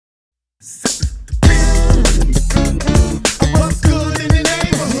What's good in the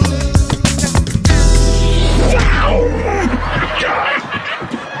neighborhood?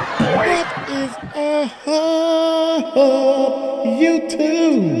 What is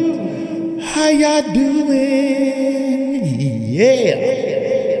YouTube? How y'all doing?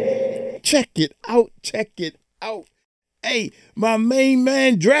 Yeah. Check it out. Check it out. Hey, my main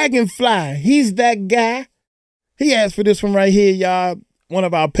man, Dragonfly, he's that guy. He asked for this one right here, y'all. One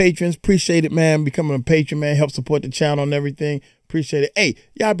of our patrons. Appreciate it, man. Becoming a patron, man. Help support the channel and everything. Appreciate it. Hey,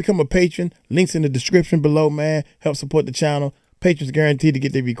 y'all become a patron. Links in the description below, man. Help support the channel. Patrons guaranteed to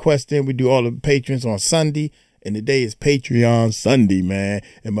get their request in. We do all the patrons on Sunday. And today is Patreon Sunday, man.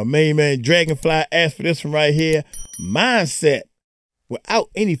 And my main man, Dragonfly, asked for this one right here. MindSet. Without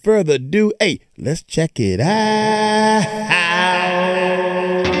any further ado, hey, let's check it out.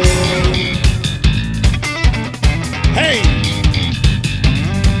 Hey.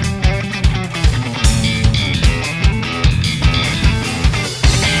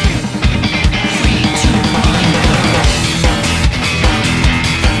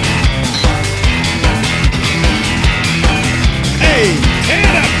 Hey, tear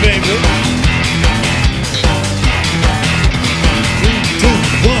it up, baby.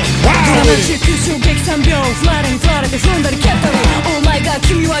フラれに振られて踏んだり蹴ったりオーマイガー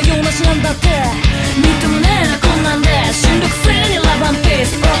君は用なしなんだってみっともねえなこんなんでしんどくせえにラバンピー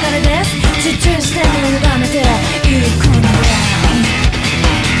スお別れです実中して身を委ねていい子なら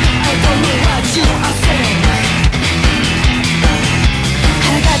I don't know what you are saying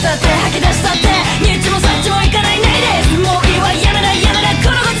腹が立って吐き出したってニッチもサッチもいかないねですもういいわやめないやめないこ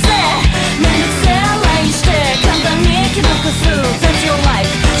のことでめんどくせえ LINE して簡単に既読する That's your life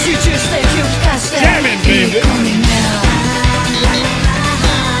集中して気を利かして Damn it, baby.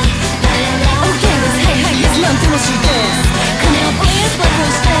 OK です Hey hey yes なんてもしいです金を please バカ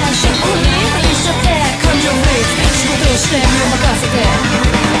してしっくり一緒で感情フリーズ仕事をして身を任せて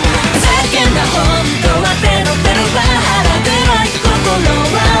叫んだ本当はベロベロは腹黒い心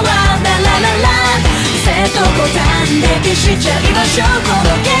はララララ生徒ボタンで消しちゃいましょうこ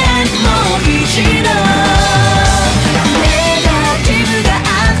のゲームもう一度ネガティブが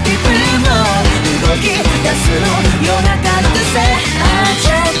アクティブも動き出すの夜中の癖ち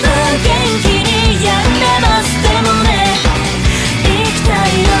ょっと元気にやめますでもね生きたい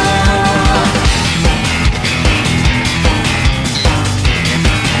よ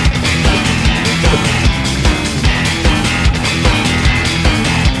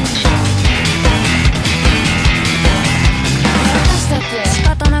私だって仕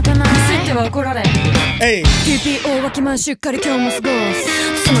方なくない知っては怒られHey. TPO は気まんしっかり今日も過ごす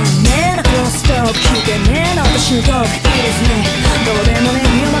つまんねえなクロストーク聞いてねえな私のトークいいですねどうでもね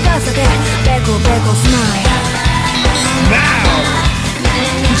え身を任せてベコベコスマイル Now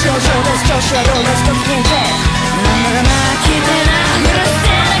上々です調子はどうですか聞いてなんだかな聞いてなうる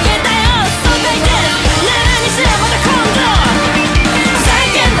せえなゲタよそう書いて何にしろまた今度叫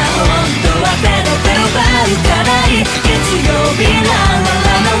んだ本当はベロベロバルかない月曜日なら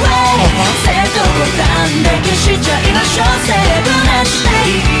ランナウェイ生徒ボタンで消しちゃいましょうセーブなしで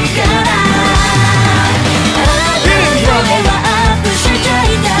いいからこれはアップしちゃい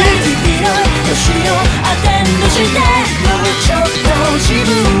たい日々の年をアテンドしてもうちょっと自分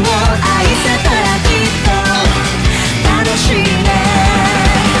を愛せたらきっと楽しいね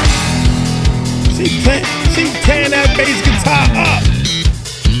She tearing that bass guitar up.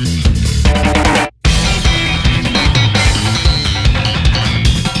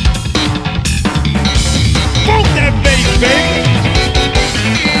 Funk that bass, baby.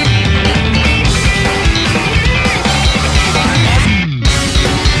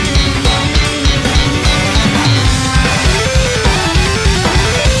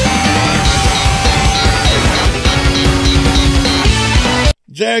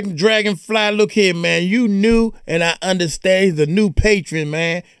 Dragonfly, look here, man. You new, and I understand he's a new patron,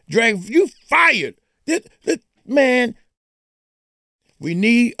 man. You fired. Man, we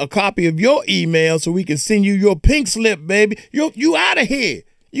need a copy of your email so we can send you your pink slip, baby. You out of here.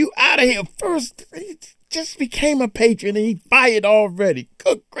 You out of here. First, he just became a patron, and he fired already.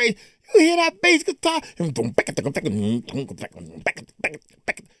 Good gracious. You hear that bass guitar?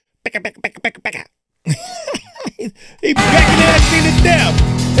 He backing that thing to death.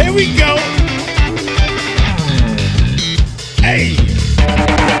 Here we go. Hey.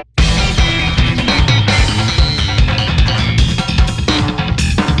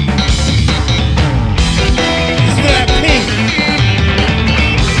 Listen to that ping.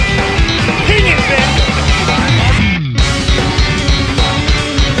 Ping it, baby.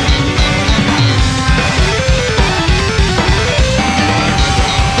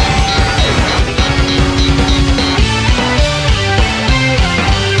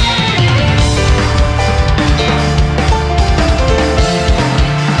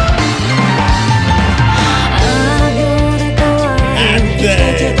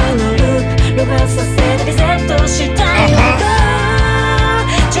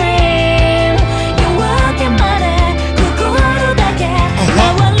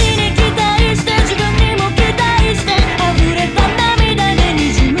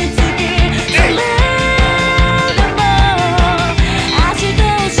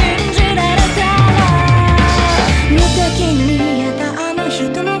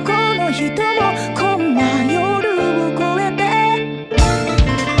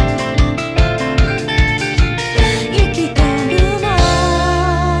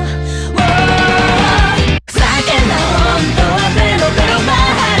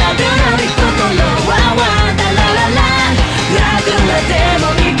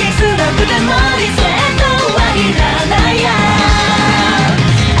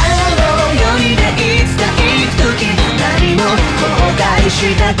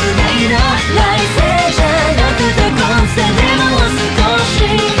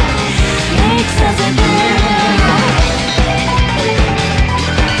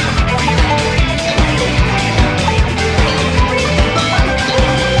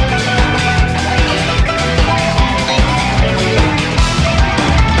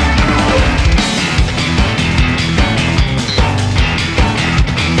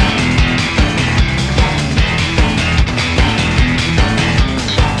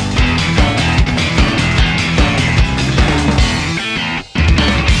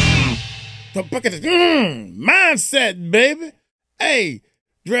 Mindset, baby. Hey,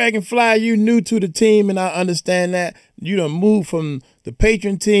 Dragonfly, you new to the team, and I understand that. You done moved from the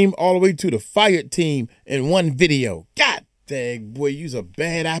patron team all the way to the fired team in one video. God dang, boy, you's a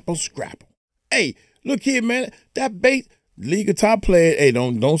bad apple scrapple. Hey, look here, man. That bass, lead guitar player, hey,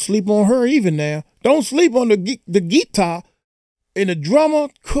 don't sleep on her even now. Don't sleep on the guitar. And the drummer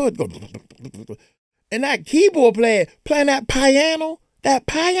could go. And that keyboard player playing that piano.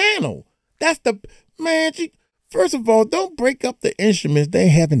 That's the, man, first of all, don't break up the instruments. They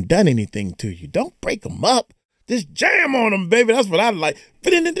haven't done anything to you. Don't break them up. Just jam on them, baby. That's what I like.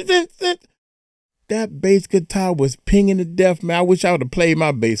 That bass guitar was pinging to death, man. I wish I would have played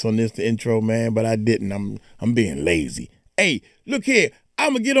my bass on this intro, man, but I didn't. I'm being lazy. Hey, look here.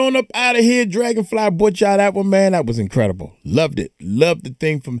 I'm going to get on up out of here. Dragonfly brought y'all that one, man. That was incredible. Loved it. Loved the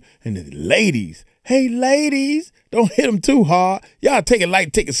thing from, and the ladies. Hey, ladies, don't hit them too hard. Y'all take it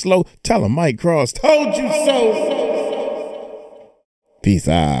light, take it slow. Tell them Mike Cross told you so. Peace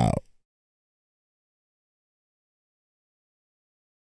out.